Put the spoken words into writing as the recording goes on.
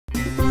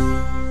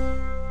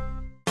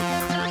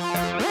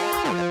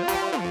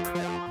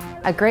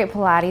A great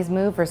Pilates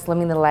move for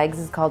slimming the legs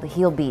is called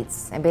heel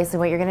beats. And basically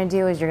what you're gonna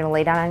do is you're gonna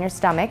lay down on your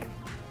stomach.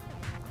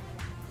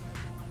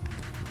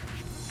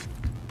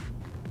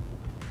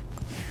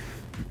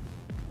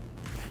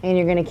 And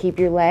you're gonna keep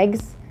your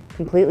legs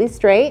completely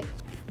straight.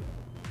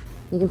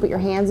 You can put your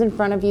hands in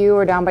front of you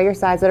or down by your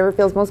sides, whatever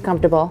feels most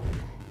comfortable.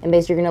 And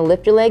basically you're gonna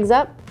lift your legs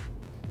up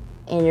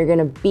and you're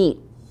gonna beat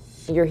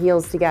your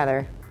heels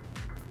together.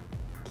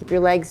 Keep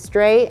your legs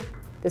straight.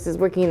 This is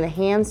working the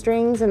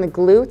hamstrings and the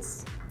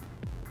glutes.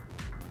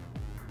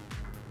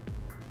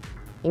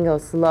 You can go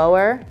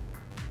slower.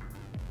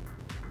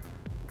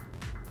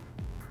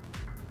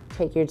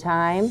 Take your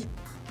time.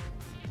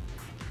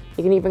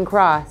 You can even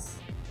cross,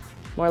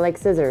 more like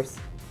scissors.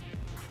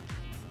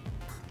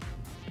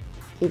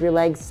 Keep your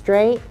legs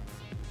straight.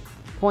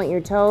 Point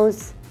your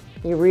toes.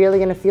 You're really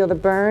gonna feel the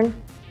burn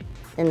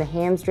in the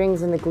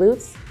hamstrings and the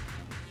glutes.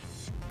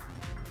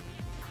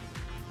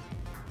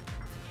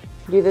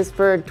 Do this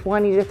for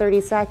 20 to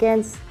 30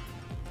 seconds.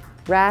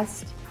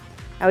 Rest.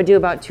 I would do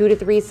about 2 to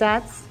 3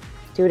 sets.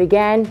 Do it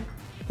again.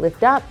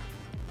 Lift up.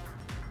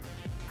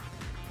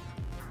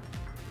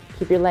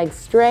 Keep your legs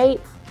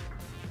straight.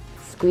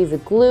 Squeeze the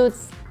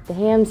glutes, the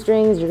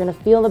hamstrings. You're gonna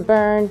feel the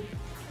burn.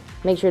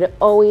 Make sure to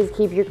always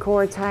keep your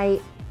core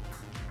tight.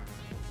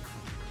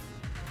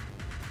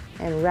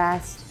 And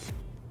rest.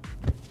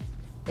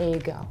 There you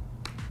go.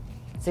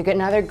 So get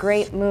another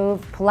great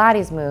move,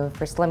 Pilates move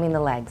for slimming the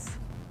legs.